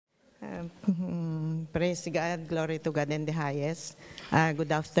Praise God, glory to God in the highest.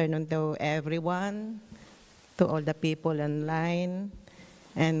 Good afternoon to everyone, to all the people online,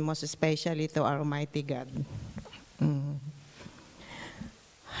 and most especially to our Almighty God. I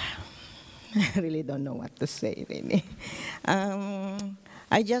really don't know what to say, really.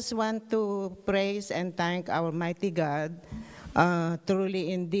 I just want to praise and thank our Almighty God.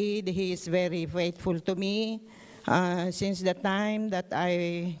 Truly, indeed, He is very faithful to me. Since the time that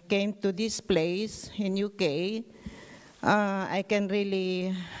I came to this place in UK, I can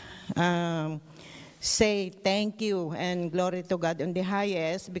really say thank you and glory to God in the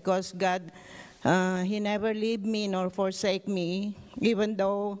highest, because God, He never leave me nor forsake me, even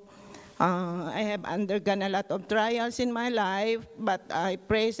though I have undergone a lot of trials in my life, but I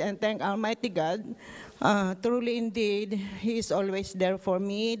praise and thank Almighty God. Truly indeed, He is always there for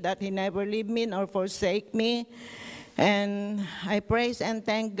me, that He never leave me nor forsake me. And I praise and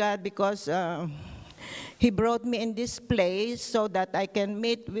thank God because He brought me in this place so that I can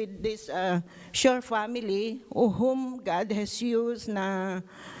meet with this Shore family whom God has used na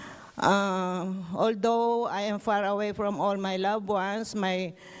although I am far away from all my loved ones,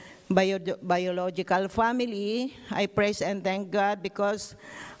 my biological family, I praise and thank God because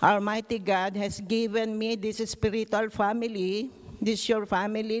Almighty God has given me this spiritual family, this Shore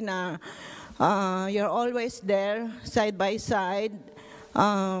family na you're always there, side by side,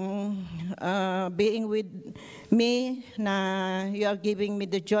 being with me, na you are giving me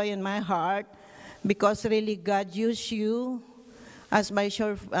the joy in my heart, because really God used you as my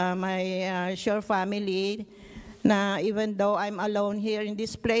Shore family. Na even though I'm alone here in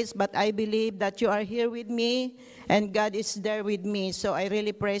this place, but I believe that you are here with me and God is there with me. So I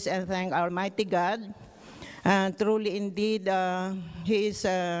really praise and thank Almighty God. And truly indeed, He is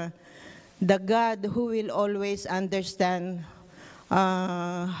the God who will always understand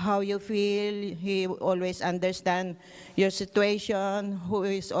how you feel. He always understand your situation, who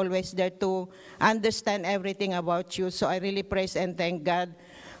is always there to understand everything about you. So I really praise and thank God.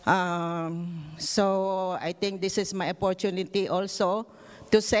 So I think this is my opportunity also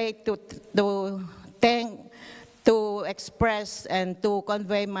to say, to thank, to express and to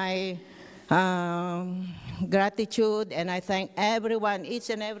convey my gratitude, and I thank everyone,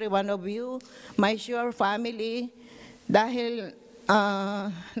 each and every one of you, my Shore family, dahil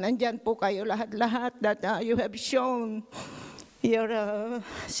nandyan po kayo lahat-lahat, that you have shown your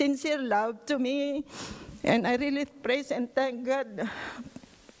sincere love to me, and I really praise and thank God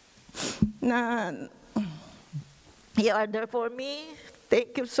na you are there for me.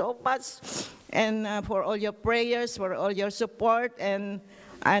 Thank you so much, and for all your prayers, for all your support, and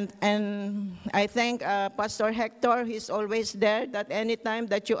I thank Pastor Hector. He's always there, that anytime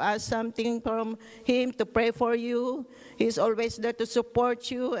that you ask something from him to pray for you, he's always there to support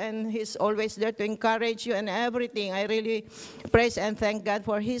you, and he's always there to encourage you and everything. I really praise and thank God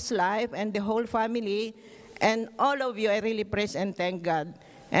for his life and the whole family, and all of you. I really praise and thank God.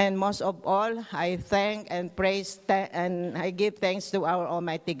 And most of all, I thank and praise and I give thanks to our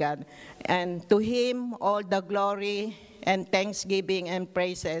Almighty God. And to Him, all the glory and thanksgiving and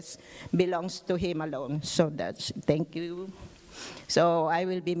praises belongs to Him alone. So thank you. So I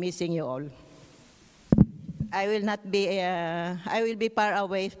will be missing you all. I will be far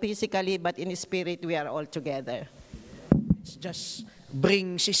away physically, but in spirit we are all together. Let's just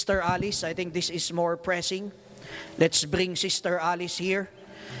bring Sister Alice. I think this is more pressing. Let's bring Sister Alice here.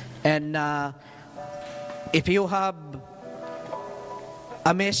 And if you have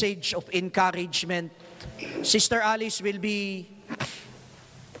a message of encouragement, Sister Alice will be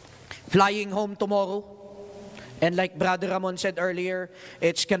flying home tomorrow. And like Brother Ramon said earlier,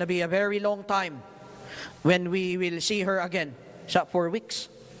 it's going to be a very long time when we will see her again. So 4 weeks?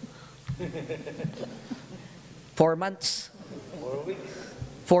 4 months? 4 weeks?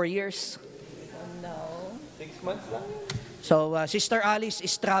 4 years? No. 6 months lang. So, Sister Alice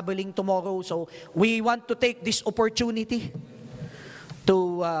is traveling tomorrow. So, we want to take this opportunity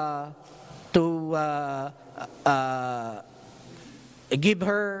to give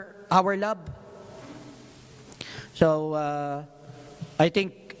her our love. So, I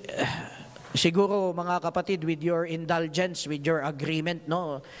think, siguro mga kapatid, with your indulgence, with your agreement,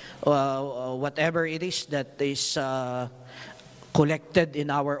 no, whatever it is that is collected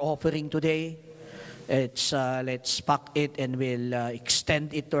in our offering today, let's pack it and we'll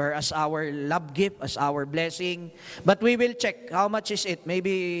extend it to her as our love gift, as our blessing. But we will check how much is it.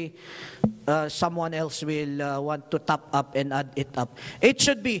 Maybe someone else will want to top up and add it up. It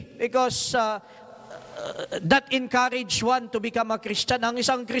should be, because that encourage one to become a Christian. Ang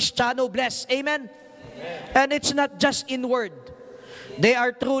isang Kristiyano, bless. Amen? Amen. And it's not just in word. They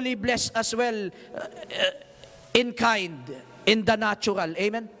are truly blessed as well in kind, in the natural.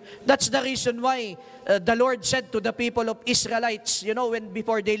 Amen? That's the reason why the Lord said to the people of Israelites, you know, when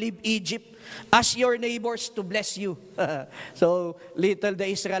before they leave Egypt, ask your neighbors to bless you. So little the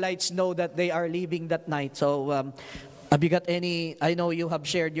Israelites know that they are leaving that night. So have you got any, I know you have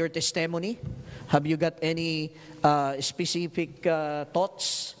shared your testimony. Have you got any specific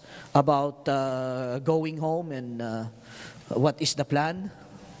thoughts about going home and what is the plan?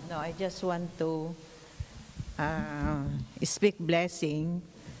 No, I just want to speak blessing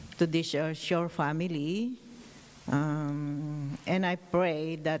to this Shore family. And I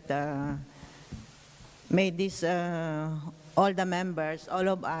pray that may this, all the members, all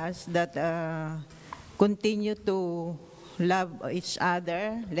of us, that continue to love each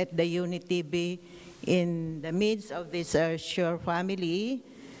other. Let the unity be in the midst of this Shore family.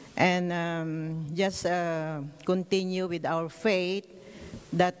 And just continue with our faith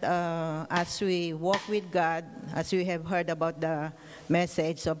that as we walk with God, as we have heard about the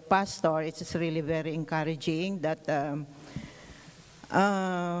message of Pastor, it's really very encouraging that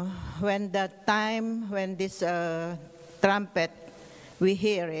when the time, when this trumpet, we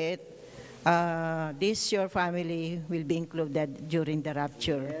hear it, this your family will be included during the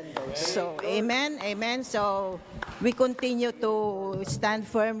rapture. So, amen, amen. So, we continue to stand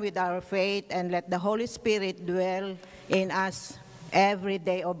firm with our faith and let the Holy Spirit dwell in us every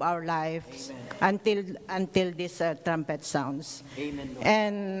day of our lives until this trumpet sounds. Amen, Lord.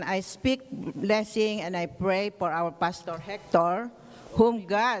 And I speak blessing and I pray for our Pastor Hector, whom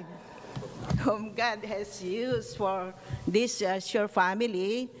God has used for this Shore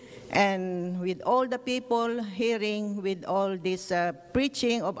family. And with all the people hearing, with all this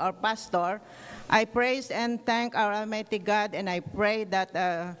preaching of our pastor, I praise and thank our Almighty God, and I pray that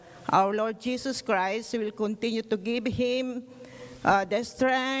our Lord Jesus Christ will continue to give him the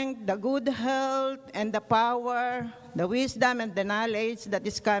strength, the good health, and the power, the wisdom, and the knowledge that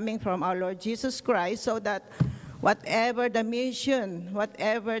is coming from our Lord Jesus Christ, so that whatever the mission,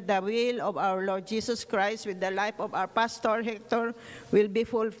 whatever the will of our Lord Jesus Christ with the life of our Pastor Hector will be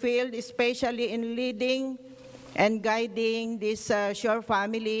fulfilled, especially in leading and guiding this Shore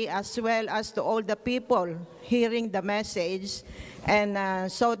family, as well as to all the people hearing the message,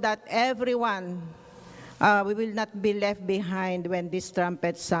 and so that everyone, we will not be left behind when this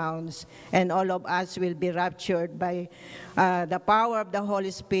trumpet sounds, and all of us will be raptured by the power of the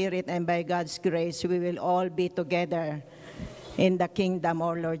Holy Spirit, and by God's grace, we will all be together in the kingdom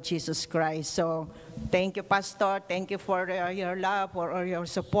of Lord Jesus Christ. So, thank you, Pastor. Thank you for your love, for your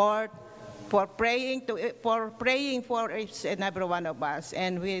support, for praying for each and every one of us.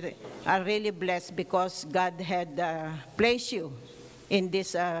 And we are really blessed because God had placed you in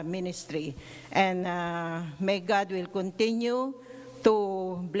this ministry. And may God will continue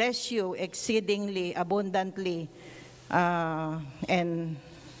to bless you exceedingly, abundantly, and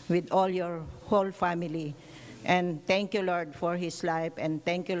with all your whole family. And thank you, Lord, for his life, and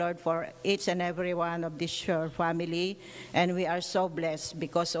thank you, Lord, for each and every one of this Shore family. And we are so blessed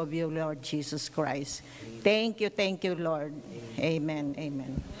because of you, Lord Jesus Christ. Thank you, Lord. Amen,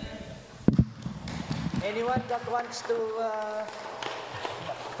 amen. Anyone that wants to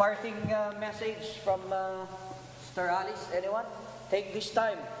parting message from Sister Alice? Anyone? Take this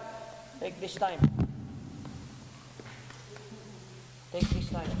time. Take this time. Take this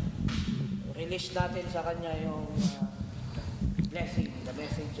time. Release natin sa kanya yung blessing, the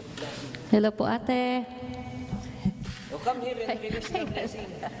message of blessing. Hello po, ate. So come here and release the blessing.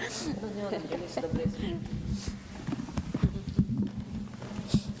 Release the blessing.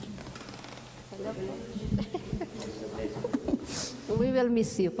 Hello po. We will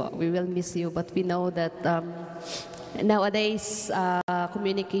miss you po. We will miss you, but we know that nowadays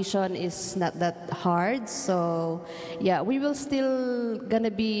communication is not that hard. So yeah, we will still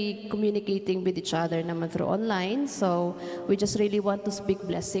gonna be communicating with each other naman through online. So we just really want to speak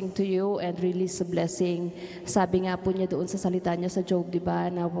blessing to you and release a blessing. Sabi nga po niya doon sa salita niya sa Job, di ba,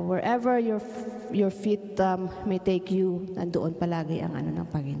 na wherever your feet may take you, nandoon palagi ang ano ng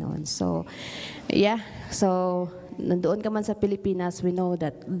Panginoon. So yeah, so nandoon ka man sa Pilipinas, we know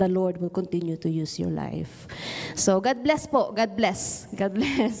that the Lord will continue to use your life. So, God bless po. God bless. God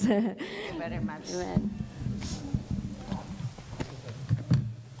bless. Thank you very much. Amen.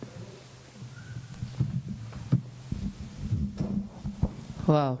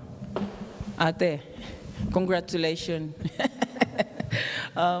 Wow. Ate, congratulations.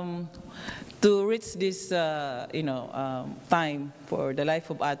 To reach this, time for the life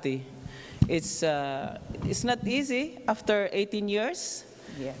of Ate, it's not easy after 18 years,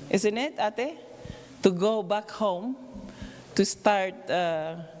 Yeah. isn't it, Ate? To go back home to start,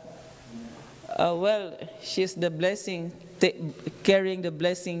 well, she's the blessing, carrying the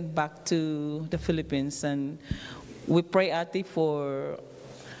blessing back to the Philippines. And we pray, Ate, for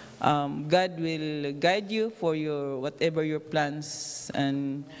God will guide you for your whatever your plans,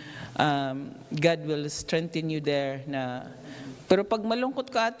 and God will strengthen you there. Pero pag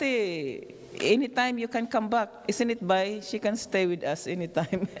malungkot ka, Ate, anytime you can come back. Isn't it by she can stay with us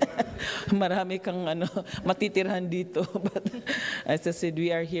anytime? Marami kang matitirhan dito. But as I said,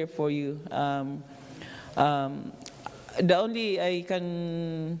 we are here for you. The only I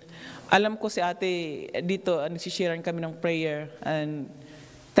can, alam ko si Ate dito, nagsisharean kami ng prayer. And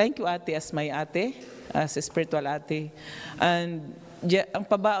thank you, Ate, as my ate, as a spiritual ate. And ang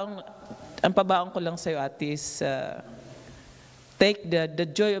pabaong ko lang sa'yo, Ate, is take the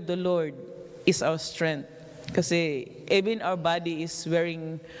joy of the Lord is our strength. Kasi even our body is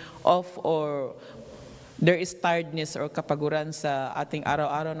wearing off or there is tiredness or kapaguran sa ating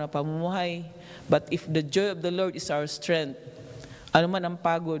araw-araw na pamumuhay. But if the joy of the Lord is our strength, ano man ang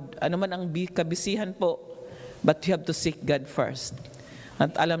pagod, ano man ang kabisihan po, but we have to seek God first.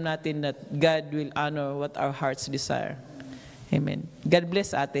 At alam natin that God will honor what our hearts desire. Amen. God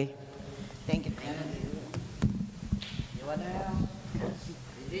bless, Ate. Thank you.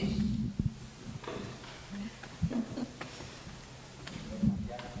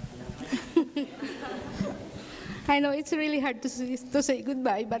 I know it's really hard to say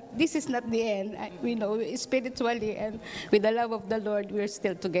goodbye, but this is not the end. We know spiritually and with the love of the Lord, we're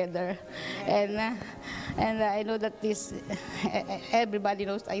still together. And I know that this, everybody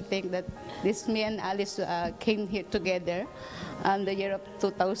knows, I think, that this me and Alice came here together on the year of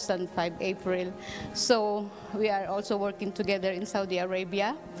 2005, April. So we are also working together in Saudi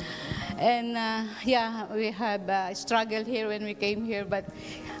Arabia. And yeah, we have struggled here when we came here, but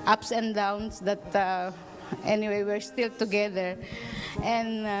ups and downs that anyway, we're still together,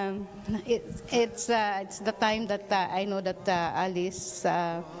 and it's the time that I know that Alice.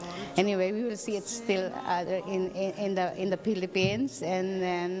 Anyway, we will see it still in the Philippines,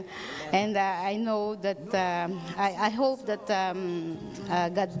 and I know that I hope that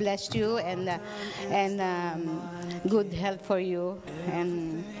God bless you and good health for you,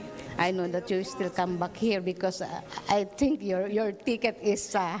 and I know that you still come back here because I think your ticket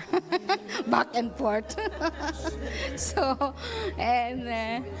is back and forth. So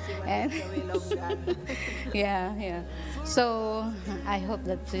and yeah. So I hope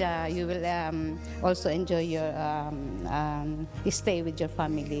that you will also enjoy your stay with your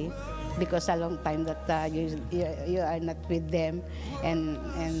family, because a long time that you are not with them,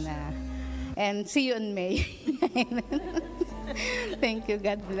 and see you in May. Thank you.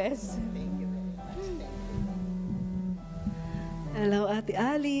 God bless. Hello, Ate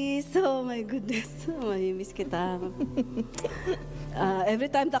Alice. Oh my goodness. Mamimiss kita. Every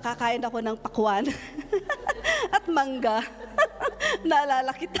time nakakain ako ng pakwan at mangga,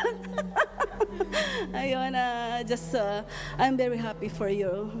 naalala kita. Ayun, I'm very happy for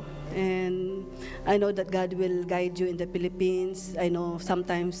you. And I know that God will guide you in the Philippines. I know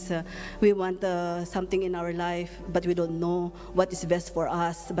sometimes we want something in our life, but we don't know what is best for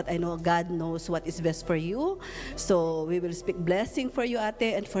us. But I know God knows what is best for you. So we will speak blessing for you,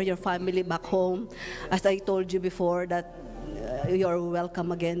 Ate, and for your family back home. As I told you before, that you're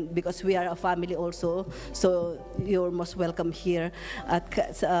welcome again, because we are a family also. So you're most welcome here at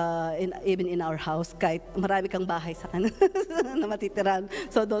even in our house. Kahit marami kang bahay sa na matitiran.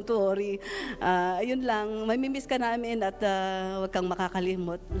 So don't worry. Yun lang, mamimiss ka namin at huwag kang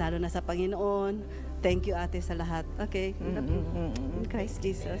makakalimot, lalo na sa Panginoon. Thank you, Ate, sa lahat. Okay? In Christ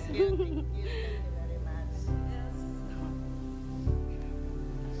Jesus.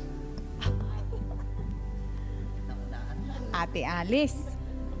 Ate Alice,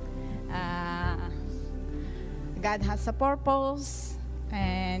 God has a purpose,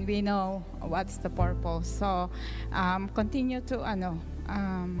 and we know what's the purpose. So continue to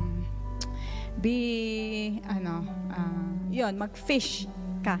mag-fish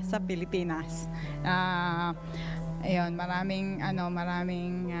ka sa Pilipinas. Maraming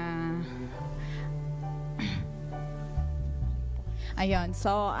Ayun,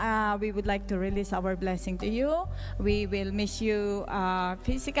 so we would like to release our blessing to you. We will miss you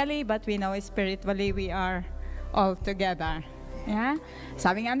physically, but we know spiritually we are all together. Yeah?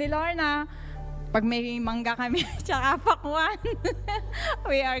 Sabi nga ni Lorna, pag may mangga kami tsaka pakwan,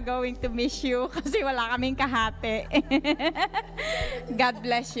 we are going to miss you kasi wala kaming kahati. God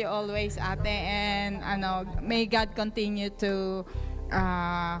bless you always, Ate, and may God continue to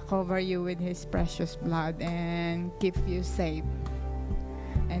cover you with His precious blood and keep you safe.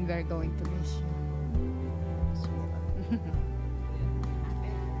 And we're going to miss you.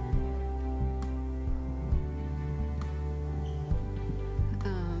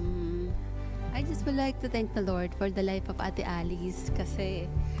 I just would like to thank the Lord for the life of Ate Alice kasi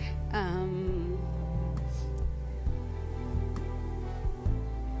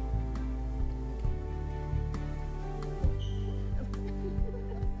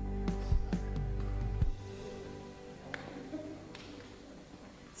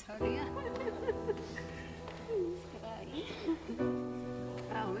sorry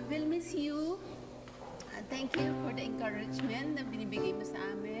we will miss you. Thank you for the encouragement na binibigay mo sa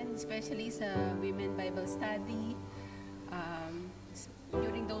amin, especially sa Women Bible Study.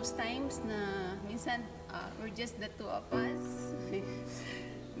 During those times na minsan we're just the two of us,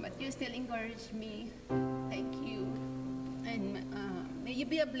 but you still encourage me. Thank you. And may you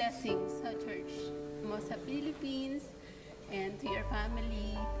be a blessing sa church mo sa Philippines and to your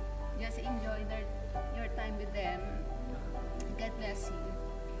family. Just enjoy your time with them. God bless you.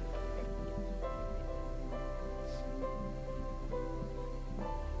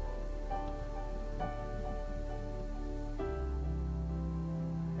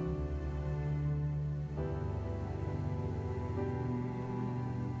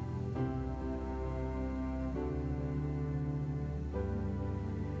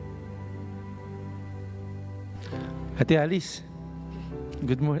 Ate Alice,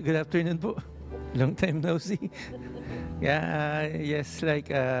 good afternoon po. Long time no see. Yeah, yes,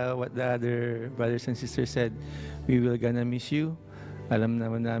 like what the other brothers and sisters said, we will gonna miss you. Alam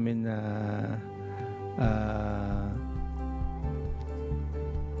naman namin na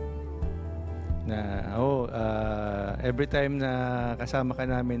every time na kasama ka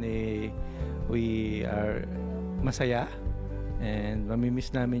namin we are masaya and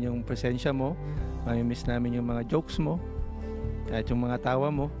mamimiss namin yung presensya mo. Mamimiss namin yung mga jokes mo at yung mga tawa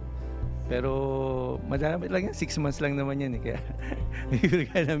mo. Pero madami lang yan, 6 months lang naman yan kaya we will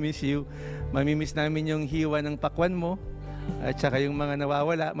gonna miss you. Mamimiss namin yung hiwa ng pakwan mo at saka yung mga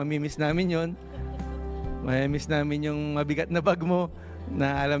nawawala, mamimiss namin yon. Mamimiss namin yung mabigat na bag mo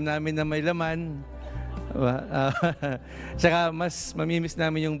na alam namin na may laman. Saka mas mamimiss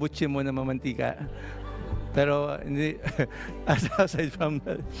namin yung butchi mo na mamantika. Pero hindi aside from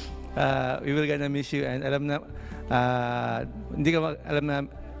that, we will gonna miss you and alam na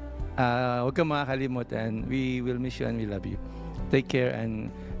huwag kang makakalimot and we will miss you and we love you. Take care and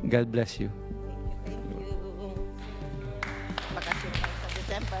God bless you. Thank you. Bakasyon tayo sa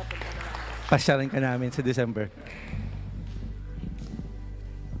December. Pasyalan ka namin sa December.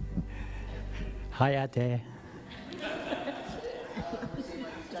 Hi, Ate.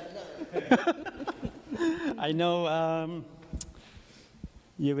 I know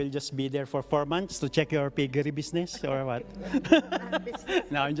you will just be there for 4 months to check your piggery business or what?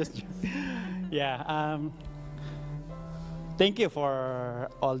 No, I'm just yeah. Thank you for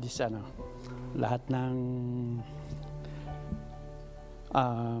all this lahat ng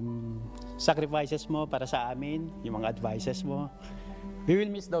sacrifices mo para sa amin, yung mga advices mo. We will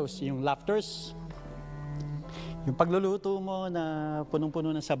miss those, yung laughters, yung pagluluto mo na punong-puno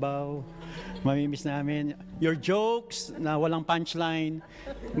ng sabaw, mamimiss namin. Your jokes na walang punchline,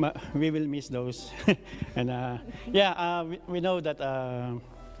 we will miss those. And we know that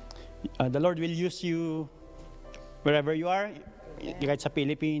the Lord will use you wherever you are, kahit sa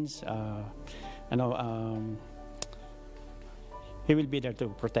Philippines. He will be there to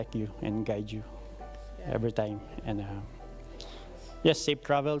protect you and guide you every time. And yes, safe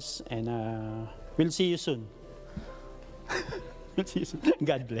travels, and we'll see you soon.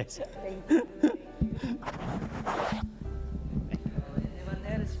 God bless. Thank you. Anyone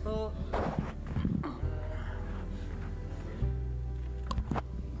else po?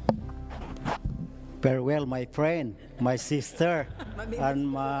 Farewell, my friend, my sister, and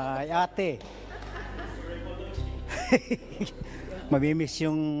my ate. Mamimiss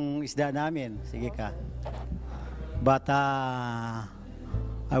yung isda namin. Sige ka. But I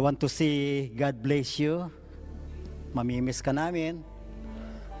want to see God bless you. Mamimiss ka namin.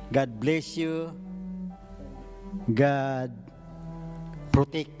 God bless you. God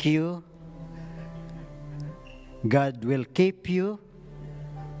protect you. God will keep you.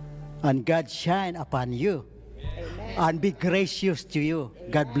 And God shine upon you. Amen. And be gracious to you.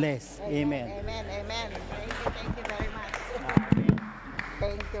 Amen. God bless. Amen. Amen. Amen. Thank you very much.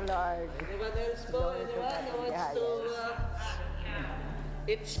 Thank you, Lord. Anyone else po? Anyone who wants to...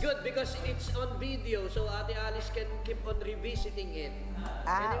 It's good because it's on video, so Ate Alice can keep on revisiting it.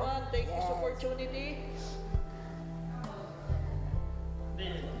 Anyone take this opportunity?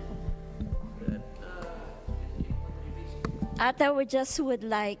 Ate, we just would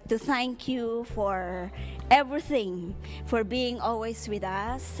like to thank you for everything, for being always with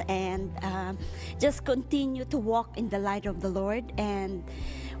us, and just continue to walk in the light of the Lord. And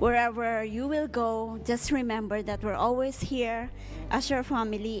wherever you will go, just remember that we're always here as your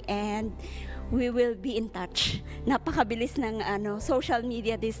family, and we will be in touch. Napakabilis ng social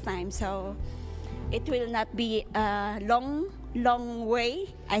media this time, so it will not be a long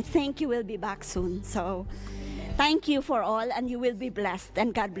way. I think you will be back soon. So thank you for all, and you will be blessed,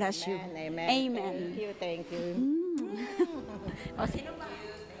 and God bless you. Amen. Amen. Thank you. O, sino ba?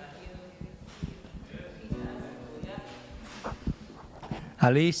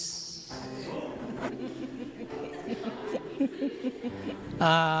 Alice.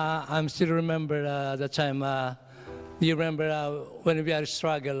 I'm still remember the time. You remember when we are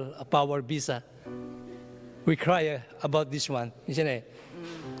struggle about our visa? We cry about this one, isn't it?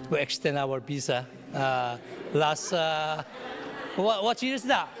 We extend our visa. Last, what year is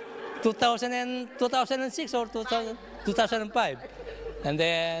that? 2006 or 2005? And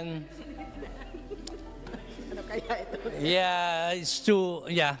then, yeah, it's true,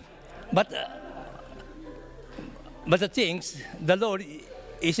 yeah. But the things, the Lord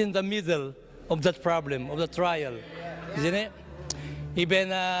is in the middle of that problem, of the trial, isn't it? Even,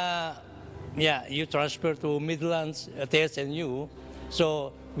 yeah, you transfer to Midlands, Tess and you,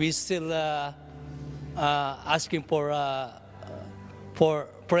 so we still asking for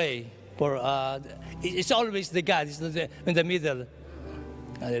pray, it's always the God is in the middle.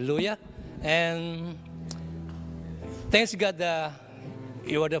 Hallelujah. And thanks God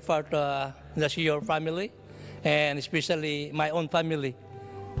you are the part that's your family, and especially my own family.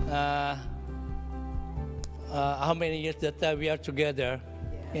 How many years that we are together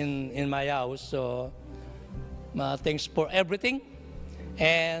in my house, so thanks for everything,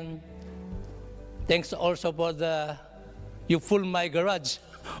 and thanks also for you fill my garage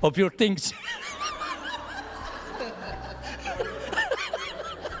of your things.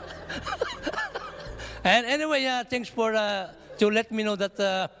 And anyway, thanks for to let me know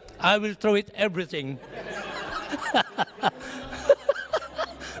that I will throw it everything.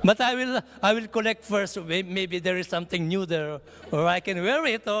 But I will collect first. Maybe there is something new there, or I can wear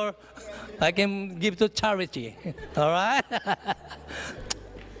it, or I can give to charity. All right.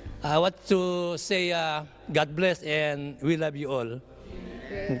 I want to say God bless, and we love you all.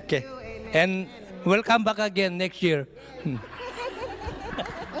 Okay. And welcome back again next year.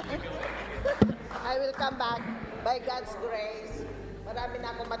 I will come back by God's grace. Marami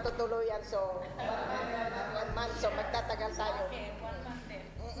na akong matutuluyan, so 1 month, so magtatagal tayo.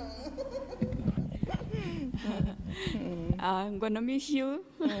 I'm gonna miss you.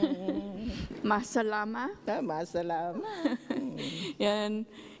 Masalama. Masalama. And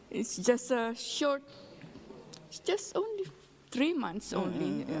it's just a short, it's just only 3 months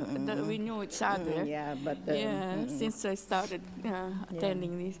only that we knew each other. Yeah, but since I started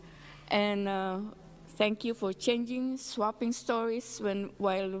attending this. And thank you for swapping stories when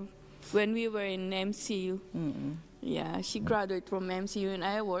we were in MCU. Yeah, she graduated from MCU, and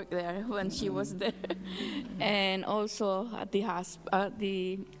I worked there when she was there. And also at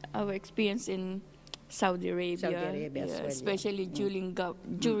our experience in Saudi Arabia, especially during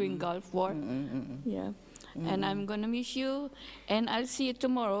Gulf War. Yeah. And I'm gonna miss you, and I'll see you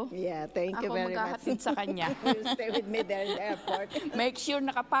tomorrow. Yeah, thank you very much. Ako maghahatid sa kanya. You'll stay with me there in the airport. Make sure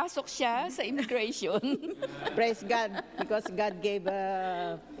nakapasok siya sa immigration. Praise God, because God gave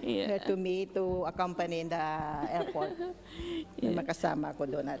her to me to accompany in the airport. Makasama ko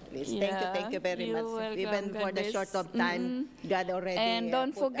doon at least. Thank you very much. Welcome. Even for the short of time, God already and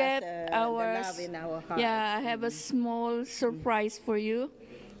don't put forget us, the love in our hearts. Yeah, I have a small surprise for you.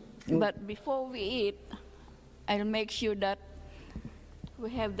 But before we eat, I'll make sure that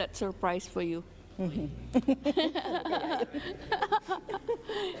we have that surprise for you.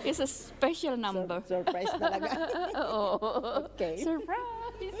 It's a special number. Surprise talaga. Oh, okay.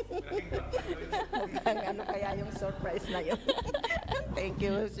 Surprise! Ano kaya yung surprise na yun? Thank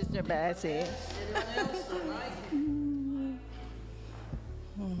you, Sister Bessie.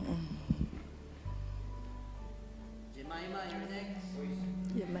 Jemima, you're next.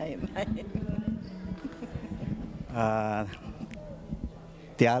 Jemima.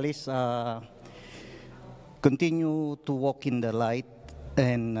 Alice, continue to walk in the light,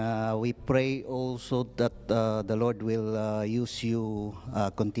 and we pray also that the Lord will use you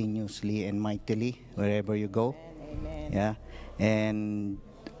continuously and mightily wherever you go. Amen. Yeah, and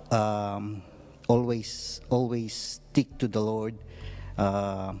always stick to the Lord.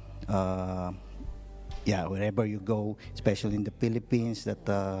 yeah, wherever you go, especially in the Philippines,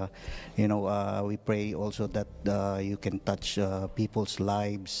 that we pray also that you can touch people's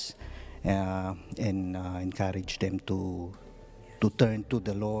lives and encourage them to turn to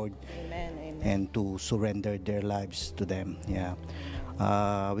the Lord. Amen, amen. And to surrender their lives to them. Yeah,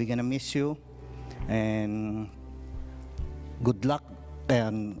 we're gonna miss you, and good luck,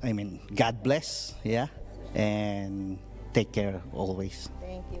 and God bless. Yeah, and take care always.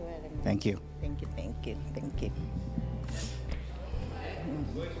 Thank you very much. Thank you. Thank you, thank you, thank you.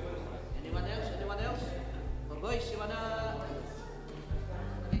 Anyone else? Anyone else? Oh, boys, you wanna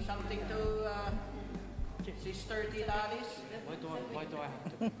say something to Sister Tita Alice? Why do I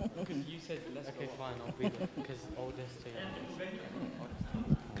have to? Because you said let's go. Okay, fine, I'll be there. Because oldest to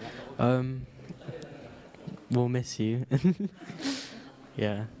youngest. We'll miss you.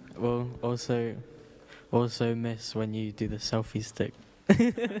 Yeah. We'll also miss when you do the selfie stick.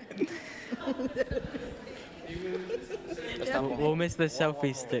 We'll miss the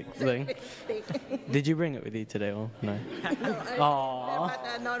selfie stick thing. Did you bring it with you today or no? No,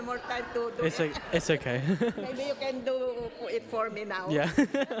 but no more time to do it. It's okay. Maybe you can do it for me now. Yeah. You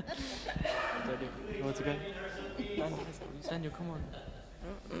want to go? Daniel, come on.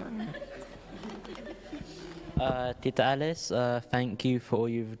 Tita Alice, thank you for all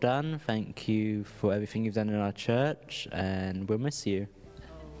you've done. Thank you for everything you've done in our church, and we'll miss you.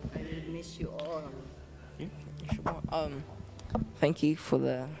 I will miss you all. Thank you for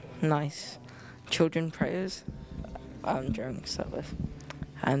the nice children prayers during service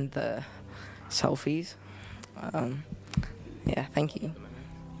and the selfies. Yeah, thank you.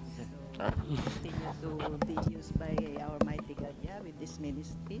 Continue to be used by our mighty God, yeah, with this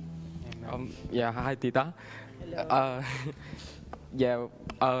ministry. Yeah, hi Tita. Hello.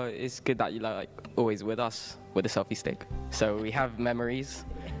 It's good that you're like always with us with the selfie stick. So we have memories.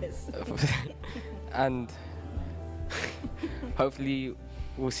 Yes. And hopefully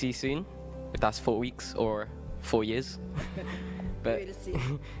we'll see you soon, if that's 4 weeks or 4 years. But We'll see.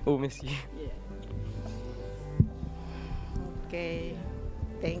 we'll miss you. Yeah. Okay.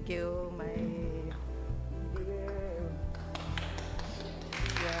 Thank you, my dear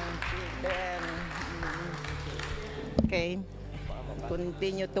young children. Okay.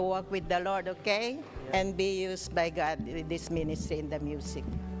 Continue to walk with the Lord, okay? And be used by God with this ministry in the music.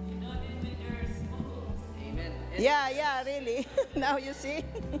 Amen. Yeah, really. Now you see.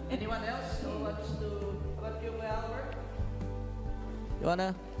 Anyone else who wants to, what you, Albert? You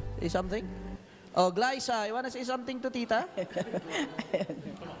wanna say something? Oh, Glyza, you wanna say something to Tita?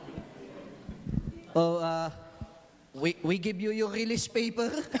 Oh, we give you your release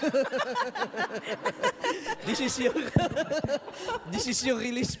paper. This is your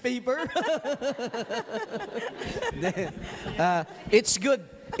release paper. It's good.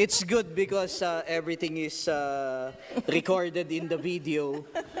 It's good because everything is recorded in the video.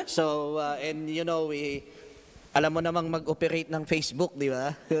 So and you know alam mo namang mag-operate ng Facebook, di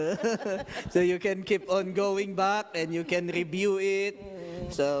ba? So you can keep on going back and you can review it.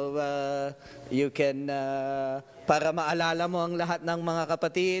 So you can para maalala mo ang lahat ng mga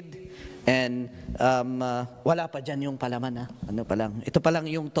kapatid. And wala pa dyan yung palaman, ha? Ano pa lang? Ito pa lang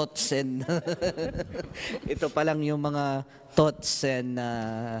yung thoughts and ito pa lang yung mga thoughts and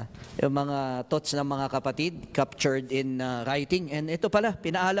yung mga thoughts ng mga kapatid captured in writing. And ito pala,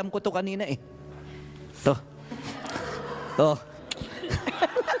 pinaalam ko to kanina eh. To. Oh.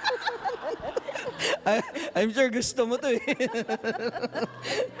 I'm sure gusto mo to eh.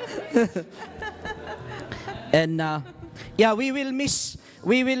 And yeah, we will miss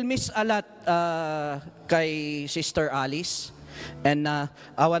a lot kay Sister Alice. And I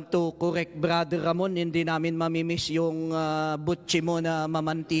want to correct Brother Ramon, hindi namin mamimiss yung butchi mo na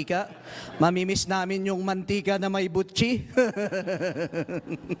mamantika. Mamimiss namin yung mantika na may butchi.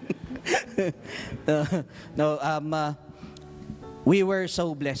 We were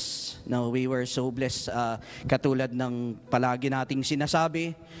so blessed. No, we were so blessed. Katulad ng palagi nating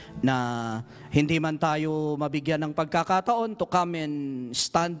sinasabi na hindi man tayo mabigyan ng pagkakataon to come and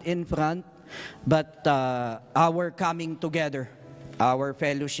stand in front, but our coming together, our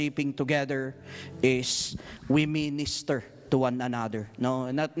fellowshipping together is we minister to one another.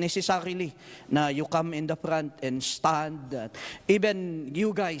 No, not necessarily na you come in the front and stand. Even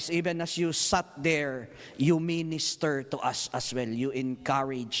you guys, even as you sat there, you minister to us as well. You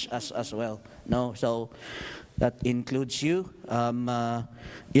encourage us as well. No, so that includes you.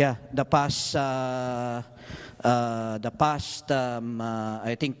 Yeah, the past. I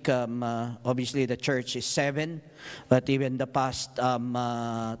think obviously the church is 7, but even the past 11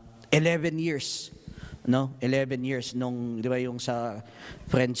 years. no? 11 years nung, di ba, yung sa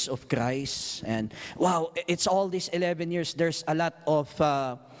Friends of Christ. And wow, it's all these 11 years. There's a lot of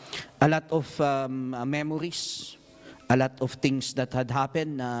memories, a lot of things that had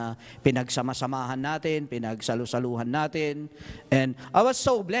happened na pinagsama-samahan natin, pinagsalusaluhan natin. And I was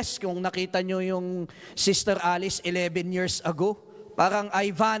so blessed kung nakita nyo yung Sister Alice 11 years ago. Parang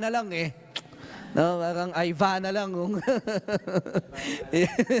Ivana lang eh. No, parang Ivana lang.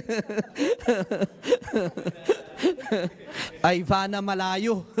 Ivana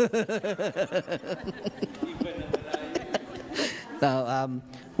malayo. So,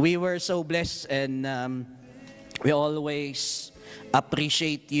 we were so blessed, and we always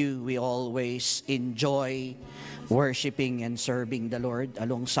appreciate you. We always enjoy worshiping and serving the Lord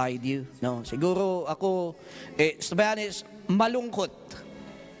alongside you. No, siguro ako, to be honest, malungkot.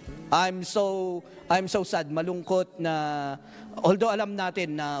 I'm so sad, malungkot na, although alam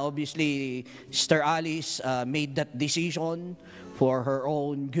natin na obviously Sister Alice made that decision for her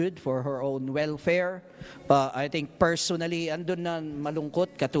own good, for her own welfare. But I think personally, andun na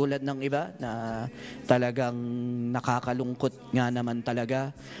malungkot, katulad ng iba na talagang nakakalungkot nga naman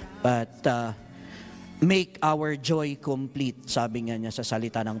talaga. But make our joy complete, sabi nga niya sa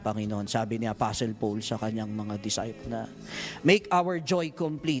salita ng Panginoon. Sabi ni Apostle Paul sa kanyang mga disciples na, make our joy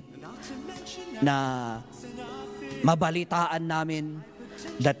complete, na mabalitaan namin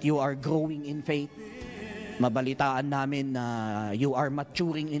that you are growing in faith. Mabalitaan namin na you are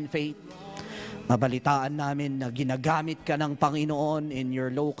maturing in faith. Mabalitaan namin na ginagamit ka ng Panginoon in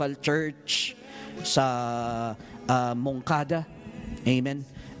your local church sa Moncada. Amen.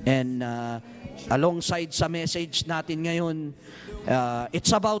 And alongside sa message natin ngayon,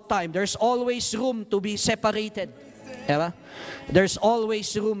 it's about time. There's always room to be separated. Diba? There's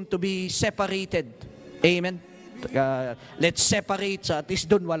always room to be separated. Amen. Let's separate. So at least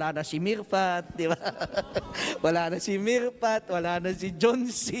doon wala na si Mirpat, di ba? Wala na si Mirpat, wala na si John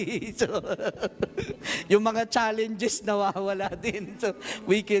C. So, yung mga challenges nawawala din. So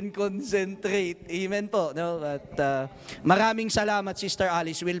we can concentrate. Amen po. No? But maraming salamat, Sister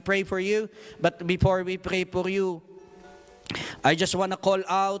Alice. We'll pray for you. But before we pray for you, I just want to call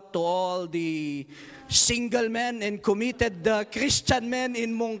out to all the single men and committed Christian men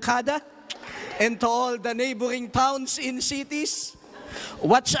in Moncada, and to all the neighboring towns in cities.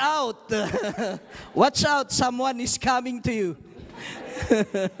 Watch out. Watch out, someone is coming to you.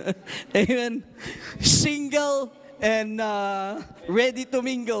 Amen. Single and ready to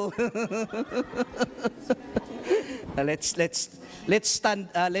mingle. Let's stand.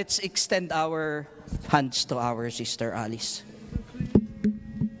 Let's extend our hands to our Sister Alice.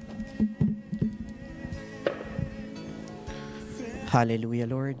 Hallelujah,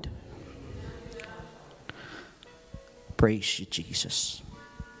 Lord. Praise you, Jesus.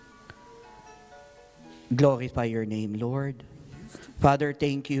 Glorify your name, Lord. Father,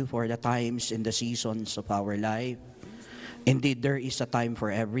 thank you for the times and the seasons of our life. Indeed, there is a time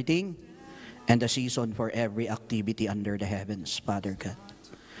for everything and a season for every activity under the heavens, Father God.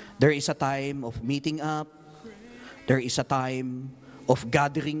 There is a time of meeting up. There is a time of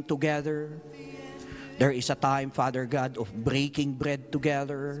gathering together. There is a time, Father God, of breaking bread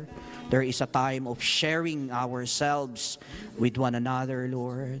together. There is a time of sharing ourselves with one another,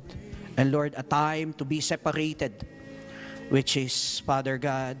 Lord. And Lord, a time to be separated, which is, Father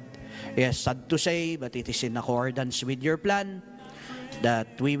God, yes, sad to say, but it is in accordance with your plan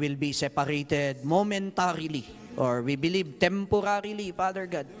that we will be separated momentarily, or we believe temporarily, Father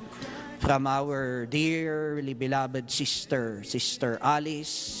God, from our dearly beloved sister, Sister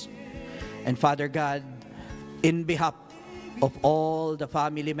Alice. And Father God, in behalf of all the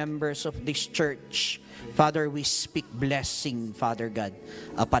family members of this church, Father, we speak blessing, Father God,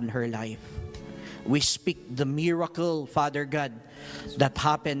 upon her life. We speak the miracle, Father God, that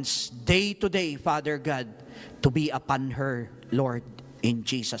happens day to day, Father God, to be upon her, Lord, in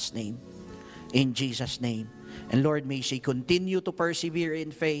Jesus' name. In Jesus' name. And Lord, may she continue to persevere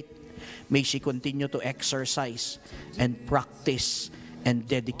in faith. May she continue to exercise and practice and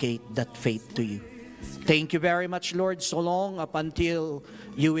dedicate that faith to you. Thank you very much, Lord, so long up until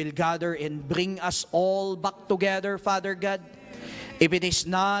you will gather and bring us all back together, Father God. If it is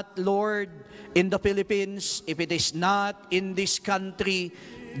not, Lord, in the Philippines, if it is not in this country,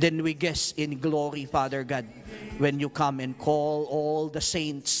 then we guess in glory, Father God, when you come and call all the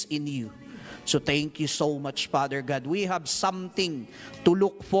saints in you. So thank you so much, Father God. We have something to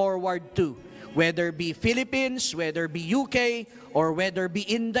look forward to, whether be Philippines, whether be UK, or whether be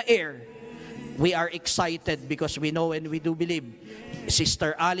in the air. we are excited because we know and we do believe,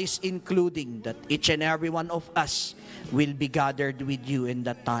 Sister Alice including, that each and every one of us will be gathered with you in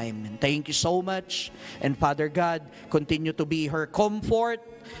that time. And thank you so much. And Father God, continue to be her comfort.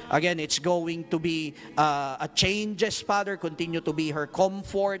 Again, it's going to be a changes, Father. Continue to be her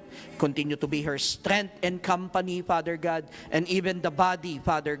comfort. Continue to be her strength and company, Father God. And even the body,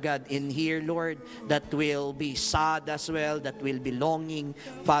 Father God, in here, Lord, that will be sad as well, that will be longing.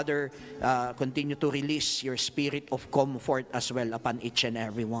 Father, continue to release your spirit of comfort as well upon each and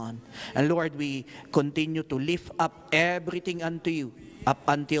every one. And Lord, we continue to lift up everything unto you up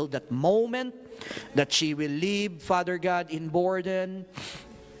until that moment that she will leave, Father God, in Borden,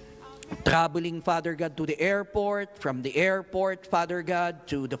 traveling, Father God, to the airport, from the airport, Father God,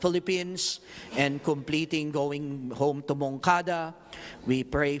 to the Philippines, and completing going home to Moncada. We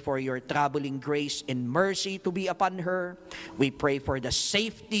pray for your traveling grace and mercy to be upon her. We pray for the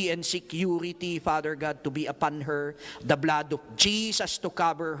safety and security, Father God, to be upon her. The blood of Jesus to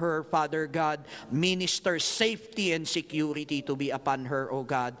cover her, Father God. Minister safety and security to be upon her, O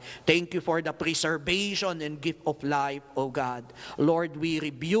God. Thank you for the preservation and gift of life, O God. Lord, we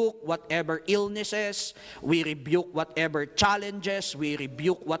rebuke whatever illnesses, we rebuke whatever challenges, we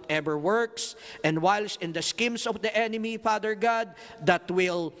rebuke whatever works, and whilst in the schemes of the enemy, Father God, that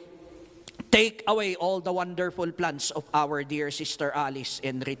will take away all the wonderful plans of our dear Sister Alice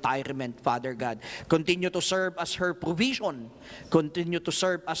in retirement, Father God. Continue to serve as her provision. Continue to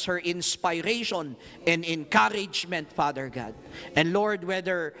serve as her inspiration and encouragement, Father God. And Lord,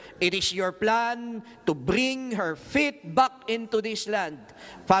 whether it is your plan to bring her feet back into this land,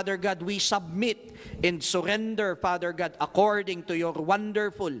 Father God, we submit and surrender, Father God, according to your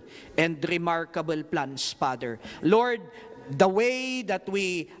wonderful and remarkable plans, Father. Lord, the way that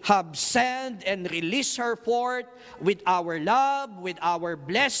we have sent and released her forth with our love, with our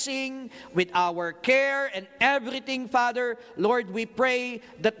blessing, with our care and everything, Father, Lord, we pray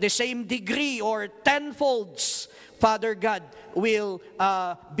that the same degree or tenfolds, Father God, will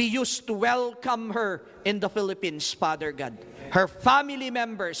be used to welcome her in the Philippines, Father God. Her family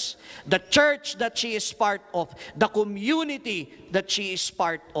members, the church that she is part of, the community that she is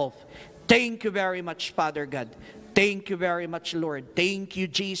part of. Thank you very much, Father God. Thank you very much, Lord. Thank you,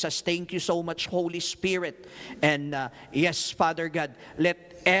 Jesus. Thank you so much, Holy Spirit. And yes, Father God,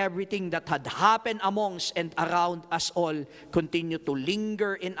 let everything that had happened amongst and around us all continue to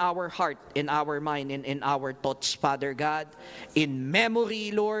linger in our heart, in our mind, and in our thoughts, Father God. In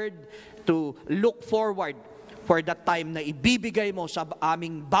memory, Lord, to look forward for that time na ibibigay mo sa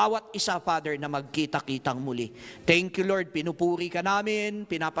aming bawat isa, Father, na magkita-kitang muli. Thank you, Lord. Pinupuri ka namin,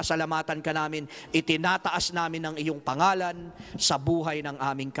 pinapasalamatan ka namin, itinataas namin ang iyong pangalan sa buhay ng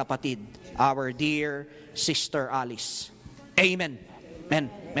aming kapatid, our dear Sister Alice. Amen. Amen.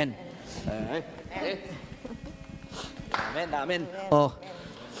 Amen. Amen. Amen. Oh,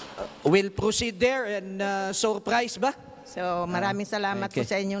 we'll proceed there and surprise ba? So maraming salamat po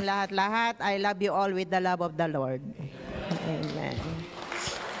sa inyong lahat-lahat. I love you all with the love of the Lord. Amen.